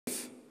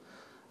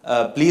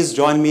Please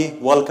join me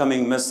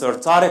welcoming Mr.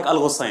 Tariq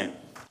Al-Ghussain.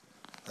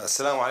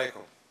 السلام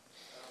عليكم.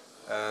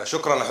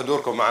 شكرا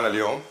لحضوركم معنا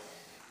اليوم.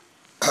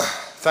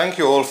 Thank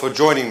you all for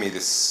joining me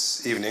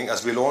this evening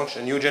as we launch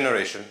a new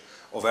generation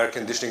of air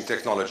conditioning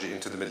technology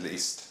into the Middle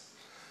East.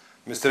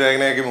 Mr.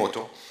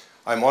 Yagimoto,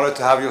 I'm honored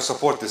to have your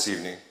support this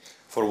evening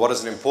for what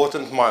is an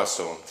important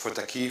milestone for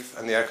Taqeef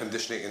and the air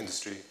conditioning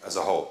industry as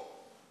a whole.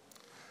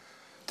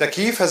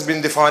 Taqeef has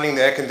been defining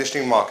the air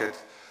conditioning market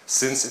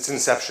since its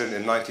inception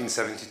in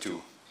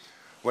 1972,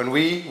 when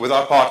we, with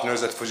our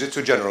partners at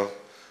Fujitsu General,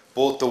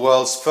 brought the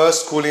world's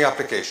first cooling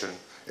application,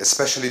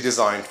 especially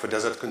designed for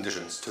desert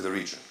conditions, to the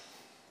region.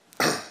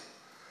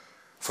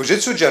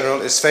 Fujitsu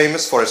General is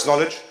famous for its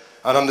knowledge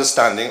and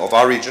understanding of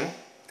our region,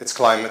 its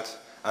climate,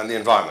 and the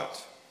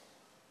environment.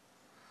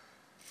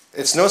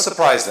 It's no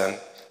surprise then,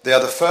 they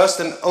are the first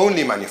and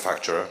only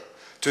manufacturer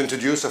to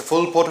introduce a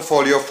full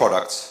portfolio of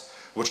products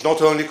which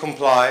not only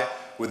comply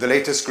with the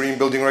latest green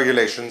building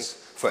regulations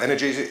for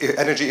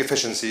energy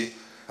efficiency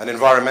and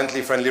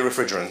environmentally friendly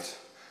refrigerant,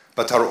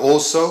 but are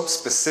also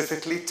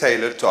specifically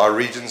tailored to our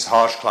region's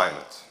harsh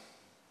climate.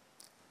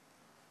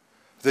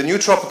 The new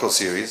Tropical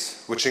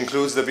series, which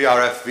includes the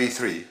VRF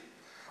V3,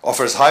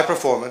 offers high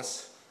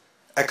performance,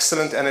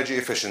 excellent energy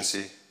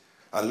efficiency,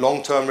 and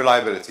long-term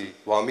reliability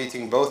while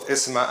meeting both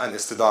ISMA and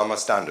Istidama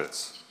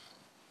standards.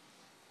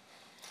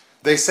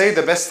 They say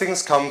the best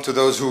things come to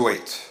those who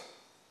wait.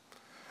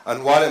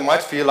 And while it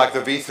might feel like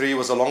the V3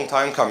 was a long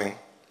time coming,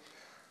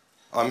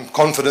 I'm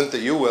confident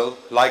that you will,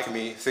 like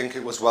me, think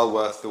it was well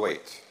worth the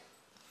wait.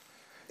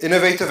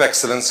 Innovative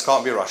excellence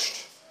can't be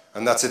rushed,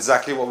 and that's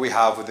exactly what we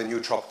have with the new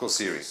Tropical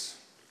series.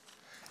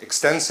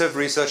 Extensive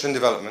research and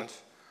development,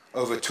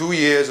 over 2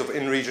 years of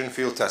in-region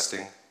field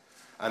testing,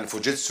 and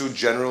Fujitsu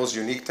General's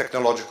unique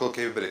technological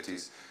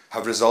capabilities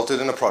have resulted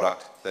in a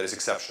product that is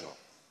exceptional.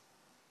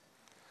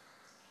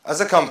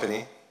 As a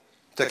company,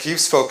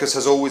 Taqeef's focus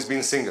has always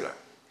been singular: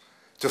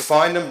 to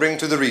find and bring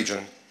to the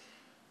region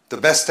the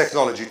best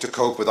technology to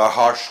cope with our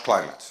harsh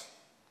climate.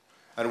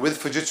 And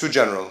with Fujitsu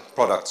General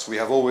products, we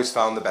have always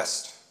found the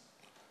best.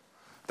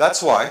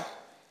 That's why,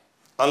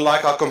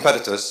 unlike our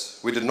competitors,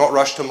 we did not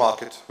rush to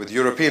market with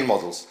European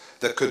models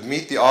that could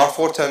meet the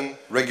R410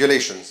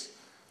 regulations,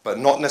 but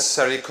not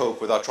necessarily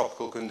cope with our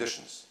tropical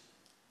conditions.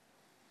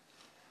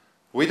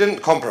 We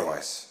didn't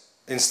compromise.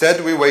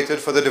 Instead, we waited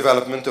for the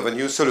development of a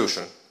new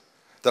solution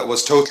that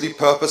was totally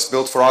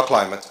purpose-built for our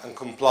climate and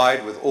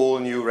complied with all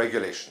new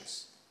regulations.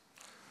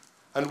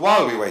 And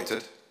while we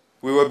waited,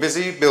 we were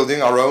busy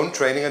building our own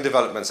training and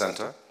development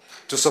center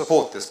to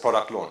support this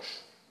product launch.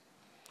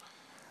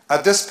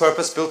 At this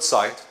purpose-built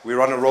site, we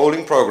run a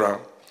rolling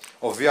program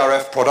of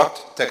VRF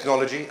product,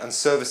 technology, and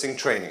servicing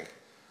training.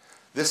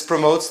 This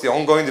promotes the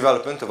ongoing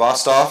development of our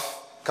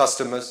staff,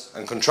 customers,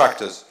 and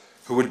contractors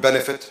who would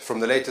benefit from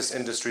the latest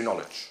industry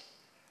knowledge.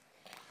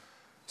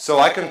 So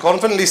I can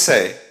confidently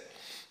say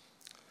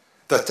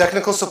that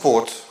technical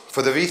support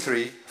for the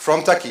V3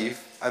 from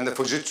Taqeef and the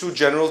Fujitsu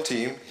General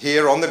team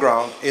here on the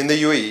ground in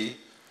the UAE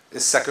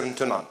is second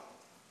to none.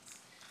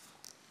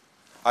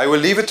 I will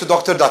leave it to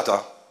Dr.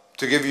 Datta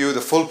to give you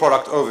the full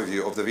product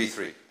overview of the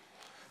V3,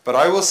 but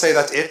I will say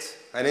that it,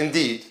 and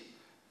indeed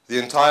the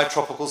entire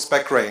tropical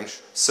spec range,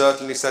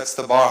 certainly sets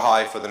the bar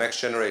high for the next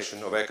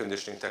generation of air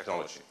conditioning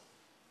technology.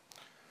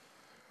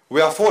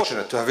 We are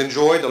fortunate to have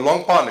enjoyed a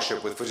long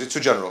partnership with Fujitsu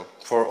General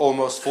for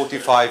almost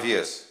 45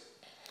 years.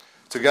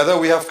 Together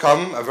we have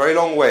come a very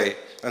long way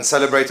and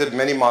celebrated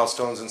many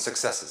milestones and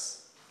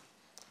successes.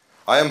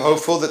 I am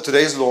hopeful that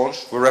today's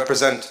launch will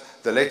represent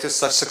the latest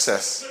such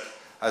success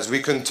as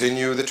we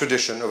continue the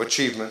tradition of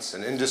achievements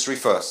and industry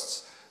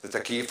firsts the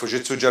Taqeef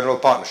Fujitsu General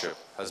partnership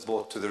has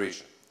brought to the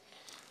region.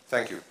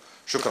 Thank you.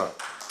 Shukran.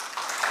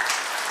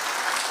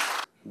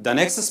 The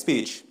next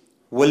speech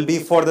will be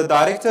for the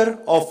Director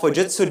of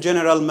Fujitsu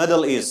General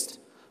Middle East.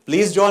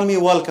 Please join me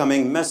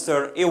welcoming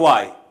Mr.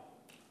 Iwai.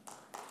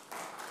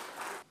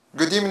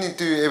 Good evening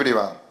to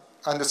everyone,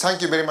 and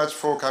thank you very much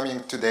for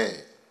coming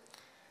today.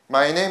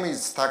 My name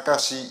is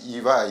Takashi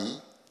Iwai.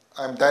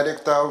 I'm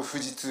Director of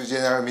Fujitsu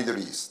General Middle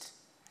East.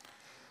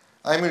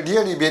 I'm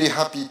really very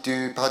happy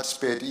to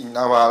participate in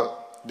our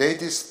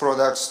latest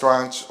product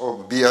launch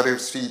of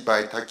VRF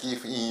by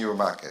Taqeef in your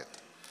market.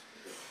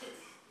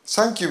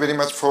 Thank you very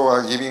much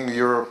for giving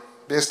your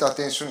best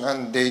attention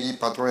and daily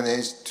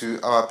patronage to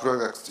our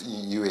products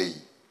in UAE.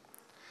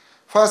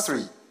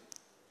 Firstly,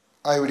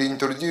 I will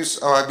introduce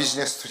our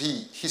business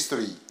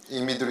history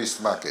in Middle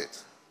East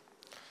market.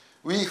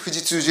 We,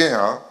 Fujitsu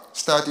General,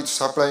 started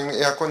supplying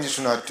air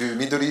conditioner to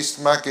Middle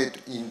East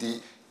market in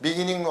the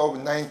beginning of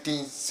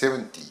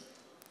 1970.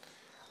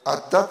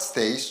 At that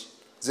stage,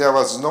 there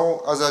was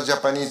no other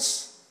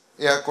Japanese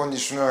air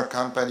conditioner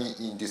company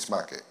in this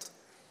market.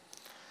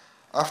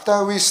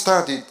 After we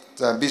started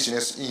the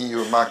business in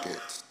your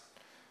market,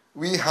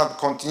 we have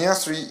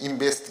continuously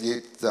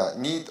investigated the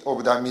need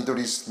of the Middle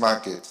East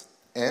market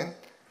and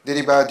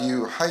delivered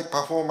you high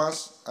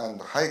performance and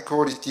high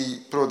quality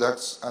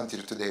products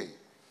until today.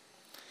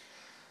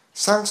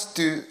 Thanks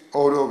to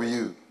all of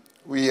you,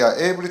 we are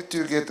able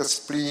to get the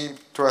supreme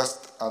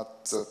trust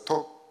at the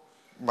top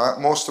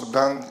most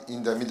brand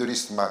in the Middle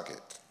East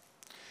market.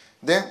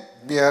 Then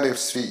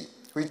VRF3,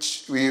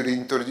 which we will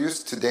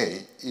introduce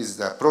today, is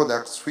the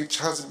product which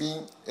has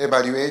been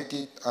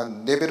evaluated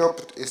and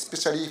developed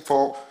especially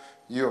for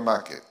your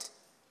market.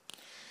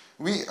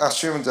 We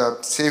assume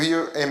that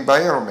severe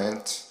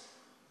environment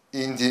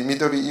in the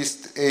Middle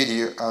East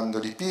area and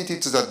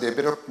repeated the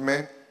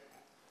development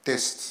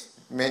test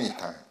many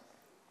times.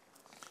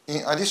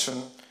 In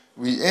addition,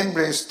 we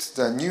embraced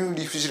the new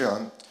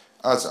refrigerant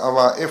as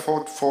our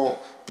effort for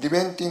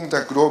preventing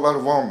the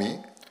global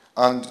warming,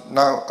 and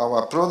now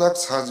our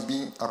products has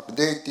been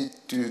updated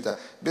to the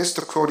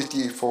best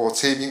quality for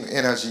saving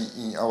energy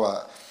in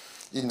our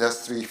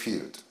industry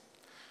field.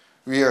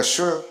 We are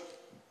sure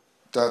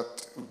that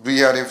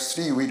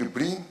VRF3 will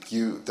bring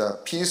you the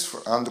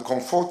peaceful and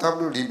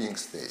comfortable living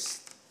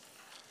space.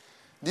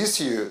 This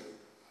year,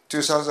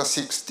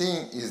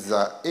 2016, is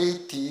the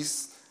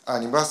 80th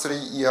anniversary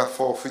year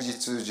for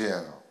Fujitsu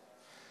General.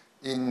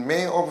 In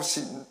May of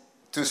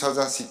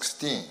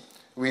 2016,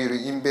 we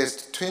will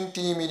invest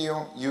 $20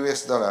 million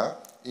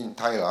in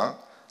Thailand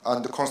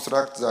and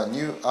construct the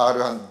new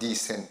R&D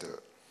center.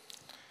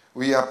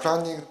 We are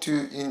planning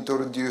to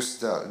introduce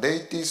the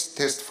latest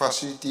test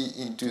facility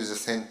into the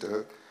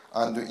center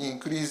and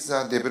increase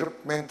the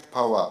development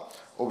power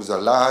of the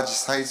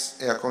large-size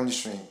air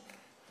conditioner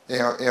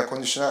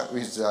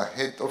with the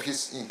head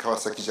office in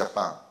Kawasaki,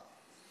 Japan.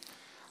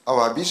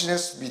 Our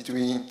business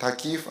between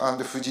Taqeef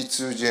and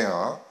Fujitsu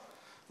General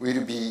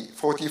will be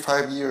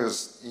 45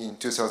 years in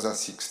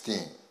 2016.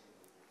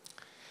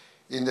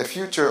 In the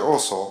future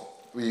also,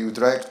 we would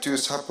like to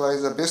supply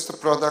the best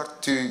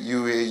product to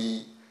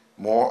UAE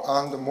more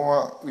and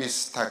more with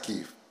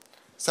Taqeef.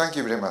 Thank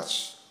you very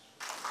much.